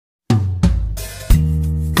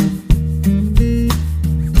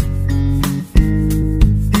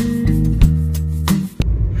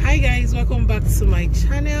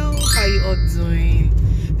channel. How you all doing?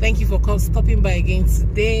 Thank you for stopping by again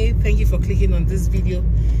today. Thank you for clicking on this video.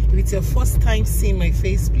 If it's your first time seeing my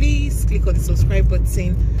face, please click on the subscribe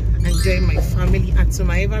button and join my family. And to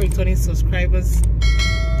my ever returning subscribers,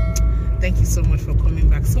 thank you so much for coming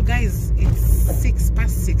back. So guys, it's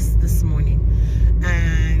 6:06 this morning,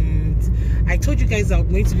 and I told you guys I'm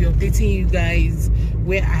going to be updating you guys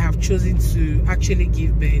where I have chosen to actually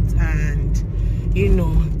give birth. And you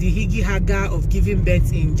know, the higgy haga of giving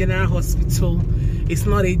birth in general hospital is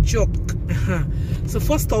not a joke. So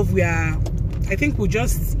first off, I think we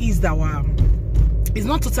just eased our, it's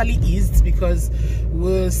not totally eased because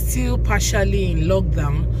we're still partially in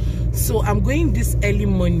lockdown. So I'm going this early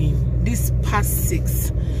morning, this past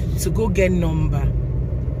 6, to go get number.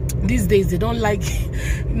 These days they don't like,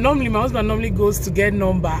 normally my husband normally goes to get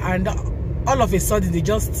number, and all of a sudden they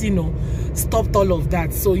just, you know, stopped all of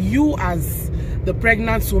that. So you as the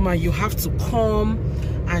pregnant woman, you have to come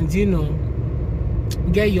and, you know,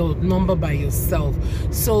 get your number by yourself.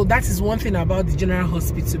 So that is one thing about the general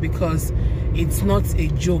hospital, because it's not a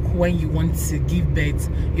joke. When you want to give birth,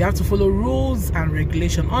 you have to follow rules and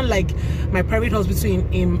regulation, unlike my private hospital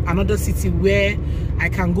in another city where I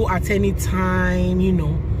can go at any time, you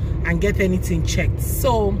know, and get anything checked.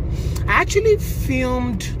 So I actually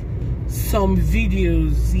filmed some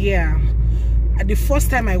videos. Yeah, the first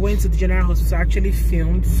time I went to the general hospital, I actually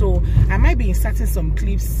filmed, so I might be inserting some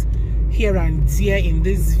clips here and there in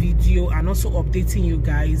this video and also updating you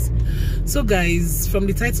guys. So guys, from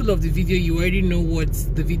the title of the video, you already know what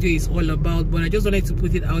the video is all about, but I just wanted to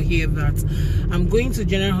put it out here that I'm going to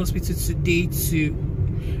general hospital today to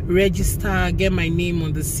register, get my name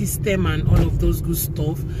on the system and all of those good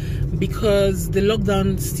stuff, because the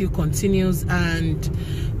lockdown still continues and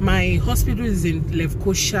my hospital is in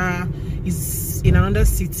Lefkosha, is in another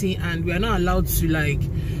city, and we are not allowed to like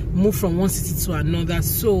move from one city to another.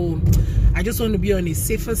 So I just want to be on a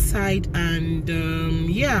safer side, and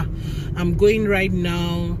yeah, I'm going right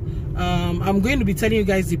now. I'm going to be telling you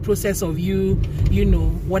guys the process of you know,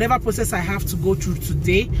 whatever process I have to go through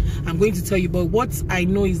today, I'm going to tell you. But what I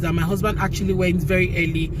know is that my husband actually went very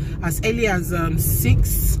early as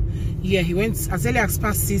 6. Yeah, he went as early as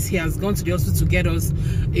past 6. He has gone to the hospital to get us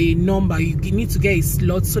a number. You need to get a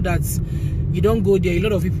slot so that you don't go there. A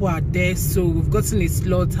lot of people are there, so we've gotten a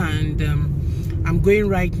slot, and I'm going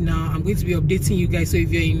right now. I'm going to be updating you guys. So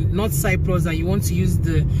if you're in North Cyprus and you want to use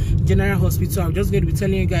the general hospital, I'm just going to be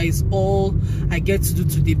telling you guys all I get to do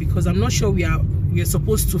today, because I'm not sure we are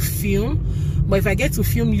supposed to film, but if I get to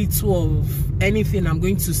film little of anything, I'm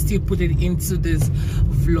going to still put it into this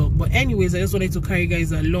vlog. But anyways, I just wanted to carry you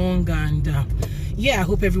guys along, and yeah, I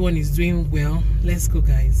hope everyone is doing well. Let's go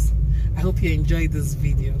guys. I hope you enjoyed this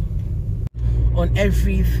video on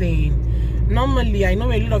everything. Normally, I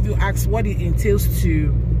know a lot of you ask what it entails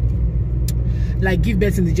to like give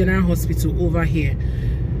birth in the general hospital over here.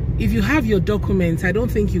 If you have your documents, I don't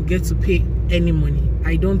think you get to pay any money.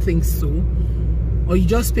 I don't think so. Or you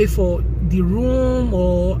just pay for the room,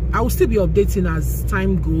 or I will still be updating as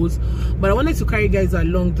time goes. But I wanted to carry you guys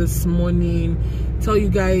along this morning, tell you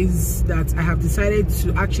guys that I have decided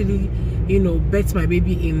to actually, you know, birth my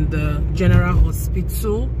baby in the general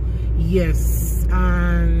hospital. Yes,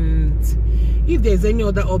 and if there's any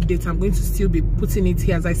other updates, I'm going to still be putting it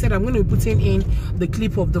here. As I said, I'm going to be putting in the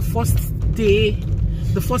clip of the first day,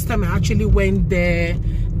 the first time I actually went there,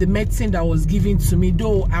 the medicine that was given to me,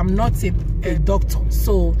 though I'm not a doctor.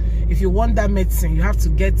 So if you want that medicine, you have to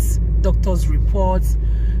get doctor's reports.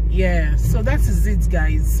 Yeah, so that is it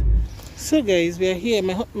guys. So guys, we are here.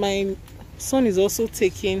 My son is also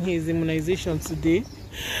taking his immunization today,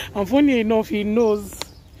 and funny enough, he knows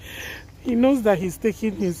that he's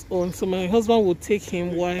taking his own. So my husband will take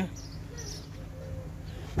him there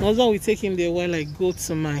while I go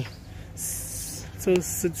to my to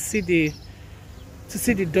see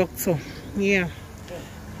the doctor. Yeah.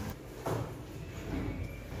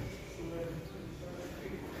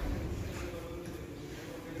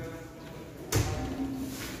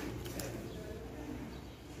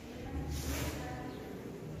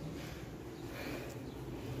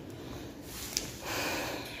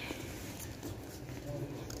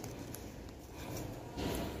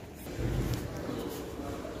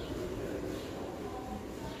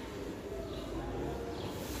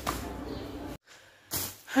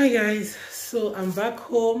 Hi guys, so I'm back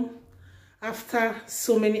home after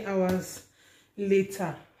so many hours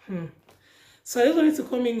later. So I just wanted to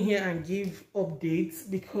come in here and give updates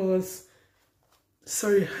because,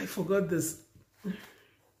 sorry, I forgot this. I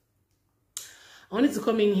wanted to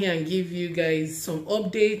come in here and give you guys some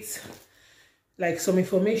updates, like some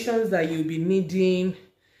information that you'll be needing,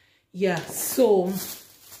 Yeah, so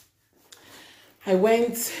I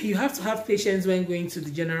went. You have to have patience when going to the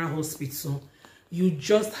general hospital. You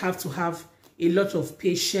just have to have a lot of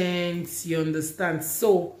patience, you understand?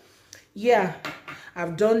 So yeah,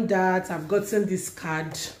 I've done that. I've gotten this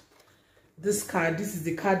card. This is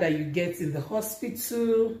the card that you get in the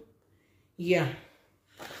hospital. Yeah,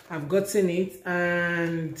 I've gotten it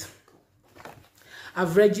and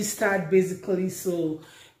I've registered basically. So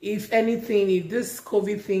if anything, if this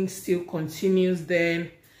COVID thing still continues,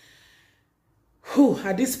 then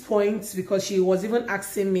at this point, because she was even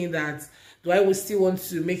asking me that, do I still want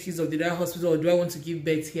to make use of the general hospital or do I want to give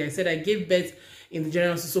birth here? I said I gave birth in the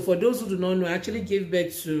general hospital. So for those who do not know, I actually gave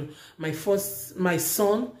birth to my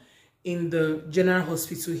son in the general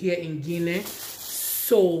hospital here in Guinea.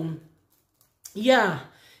 So yeah,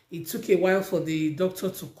 it took a while for the doctor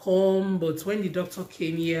to come, but when the doctor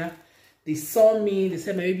came here, they saw me, they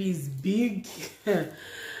said my baby is big.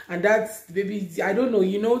 And that's the baby, I don't know,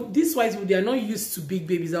 you know, these white people, they are not used to big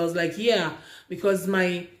babies. I was like, yeah, because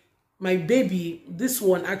my baby, this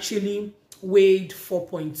one actually weighed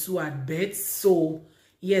 4.2 at birth. So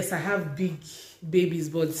yes, I have big babies,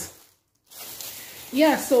 but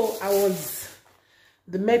yeah, so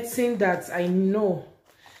the medicine that I know,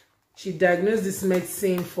 she diagnosed this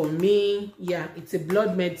medicine for me. Yeah, it's a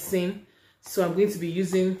blood medicine. So I'm going to be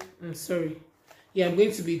using, I'm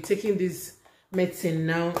going to be taking this medicine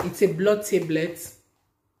now. It's a blood tablet.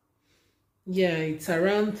 Yeah, it's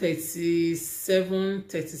around 37,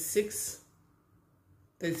 36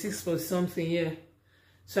 for something. Yeah,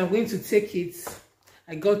 so I'm going to take it.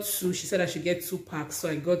 I got 2. She said I should get 2 packs, so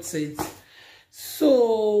I got it.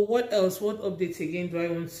 So what else? What update again do I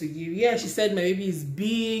want to give? Yeah, she said my baby is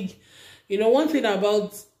big. You know, one thing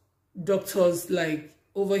about doctors like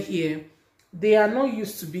over here, they are not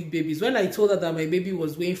used to big babies. When I told her that my baby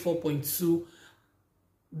was weighing 4.2,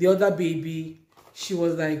 the other baby, she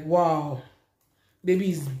was like, wow,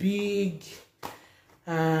 baby is big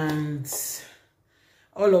and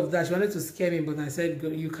all of that. She wanted to scare me, but I said,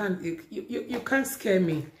 you can't scare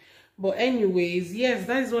me. But anyways, yes,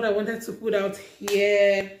 that is what I wanted to put out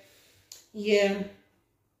here. Yeah,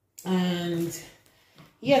 and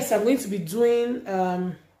yes, I'm going to be doing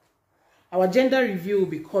our gender review will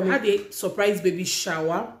be coming. I had a surprise baby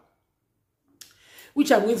shower, which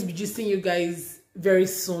I'm going to be gisting you guys very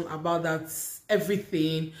soon about that,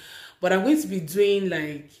 everything. But I'm going to be doing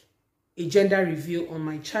like a gender review on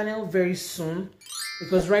my channel very soon,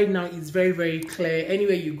 because right now it's very, very clear.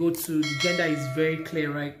 Anywhere you go to, the gender is very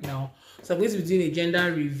clear right now. So I'm going to be doing a gender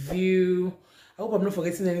review. I hope I'm not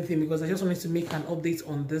forgetting anything, because I just wanted to make an update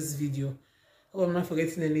on this video. I hope I'm not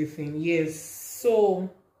forgetting anything. Yes, so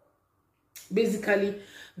basically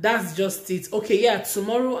that's just it. Okay, yeah,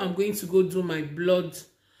 tomorrow I'm going to go do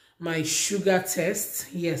my sugar test.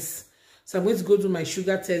 Yes, so I'm going to go do my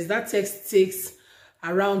sugar test. That test takes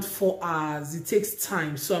around 4 hours. It takes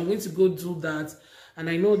time, so I'm going to go do that, and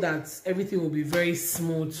I know that everything will be very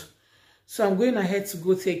smooth. So I'm going ahead to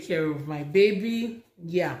go take care of my baby.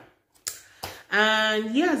 Yeah,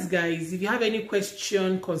 and yes guys, if you have any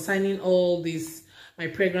question concerning all this, my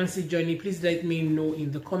pregnancy journey, please let me know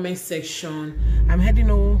in the comment section. I'm heading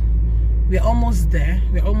over. We're almost there.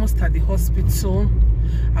 We're almost at the hospital.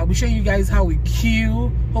 I'll be showing you guys how we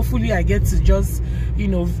queue. Hopefully I get to just, you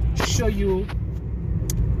know, show you.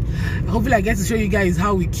 Hopefully I get to show you guys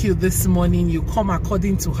how we queue this morning. You come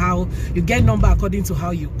according to how you get number, according to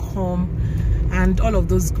how you come, and all of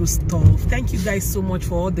those good stuff. Thank you guys so much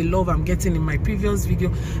for all the love I'm getting in my previous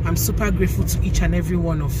video. I'm super grateful to each and every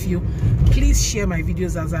one of you. Please share my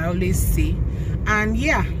videos, as I always say. And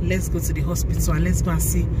yeah, let's go to the hospital and let's go and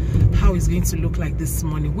see how it's going to look like this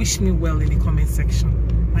morning. Wish me well in the comment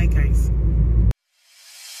section. Bye guys.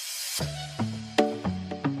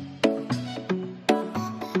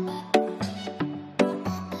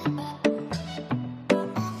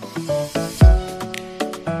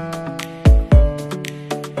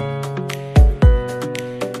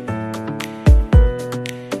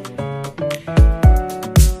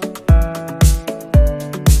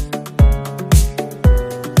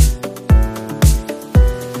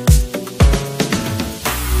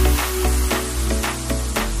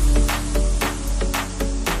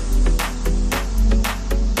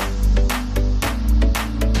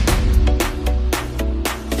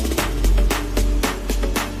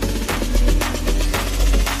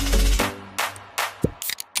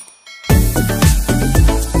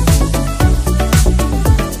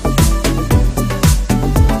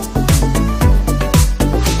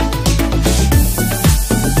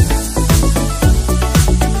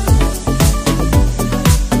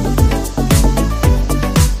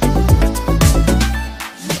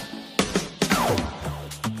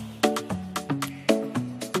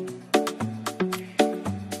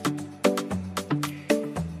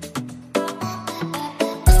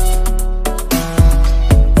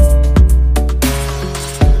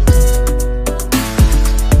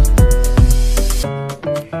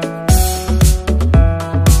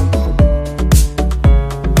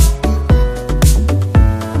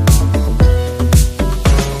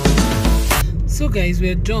 guys,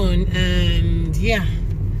 we're done, and yeah,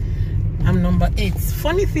 I'm number 8.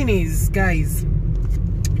 Funny thing is, guys,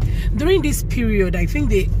 during this period, I think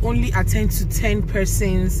they only attend to 10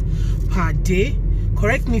 persons per day.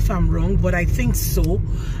 Correct me if I'm wrong, but I think so.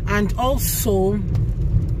 And also,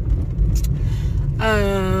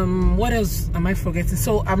 what else am I forgetting?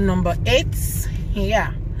 So I'm number 8.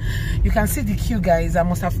 Yeah, you can see the queue, guys. I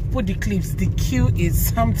must have put the clips. The queue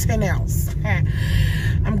is something else.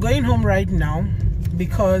 I'm going home right now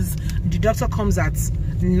because the doctor comes at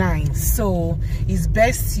 9, so it's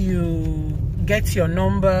best you get your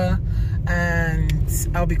number, and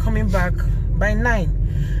I'll be coming back by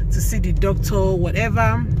 9 to see the doctor.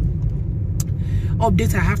 Whatever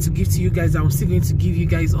update I have to give to you guys, I'm still going to give you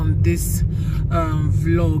guys on this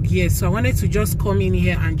vlog. Yes, so I wanted to just come in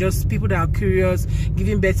here and just people that are curious,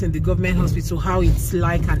 giving birth in the government hospital, how it's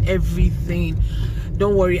like and everything.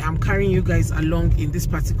 Don't worry, I'm carrying you guys along in this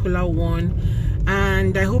particular one,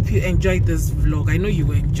 and I hope you enjoyed this vlog. I know you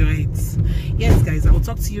will enjoy it. Yes, guys, I will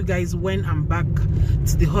talk to you guys when I'm back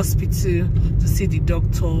to the hospital to see the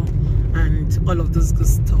doctor and all of those good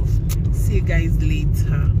stuff. See you guys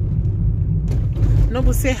later.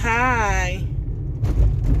 Nobu, say hi.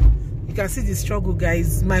 You can see the struggle,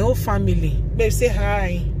 guys. My whole family. Babe, say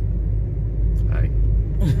hi. Hi.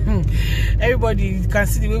 Everybody, you can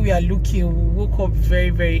see the way we are looking. We woke up very,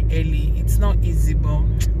 very early. It's not easy, but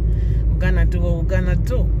we're gonna do what we're gonna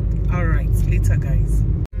do. All right, later, guys.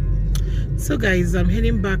 So, guys, I'm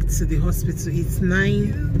heading back to the hospital. It's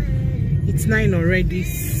 9. It's 9 already.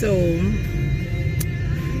 So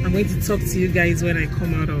I'm going to talk to you guys when I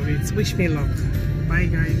come out of it. Wish me luck. Bye,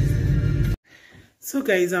 guys. So,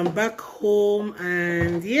 guys, I'm back home,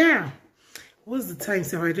 and yeah, what's the time?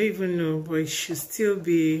 So I don't even know, but it should still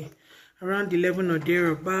be around 11 or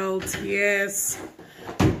thereabouts. Yes,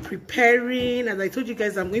 preparing. As I told you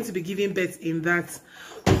guys, I'm going to be giving birth in that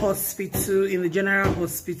hospital, in the general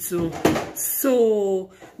hospital.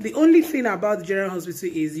 So the only thing about the general hospital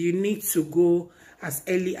is you need to go as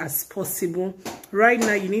early as possible. Right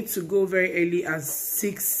now, you need to go very early as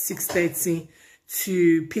 6:30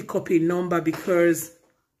 to pick up a number, because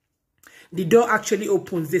the door actually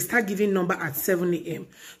opens. They start giving number at 7 a.m.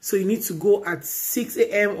 So you need to go at 6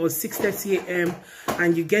 a.m. or 6:30 a.m.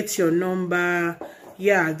 and you get your number.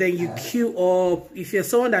 Yeah, then you queue up. If you're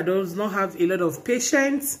someone that does not have a lot of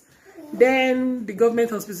patients, then the government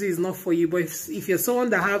hospital is not for you. But if you're someone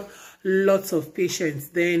that have lots of patients,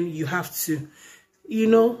 then you have to,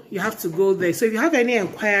 you have to go there. So if you have any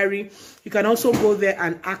inquiry, you can also go there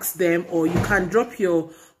and ask them, or you can drop your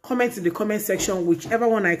comments in the comment section. Whichever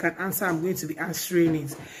one I can answer, I'm going to be answering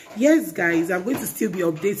it. Yes, guys, I'm going to still be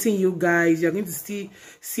updating you guys. You're going to still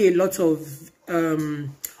see a lot of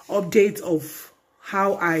updates of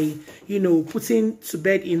how I, putting to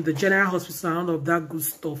bed in the general hospital and all of that good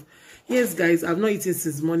stuff. Yes, guys, I've not eaten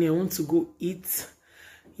since morning. I want to go eat.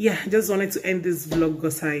 Yeah, I just wanted to end this vlog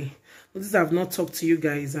because I noticed I've not talked to you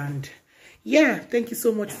guys. And yeah, thank you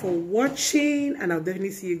so much for watching, and I'll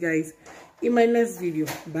definitely see you guys in my next video.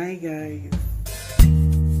 Bye, guys.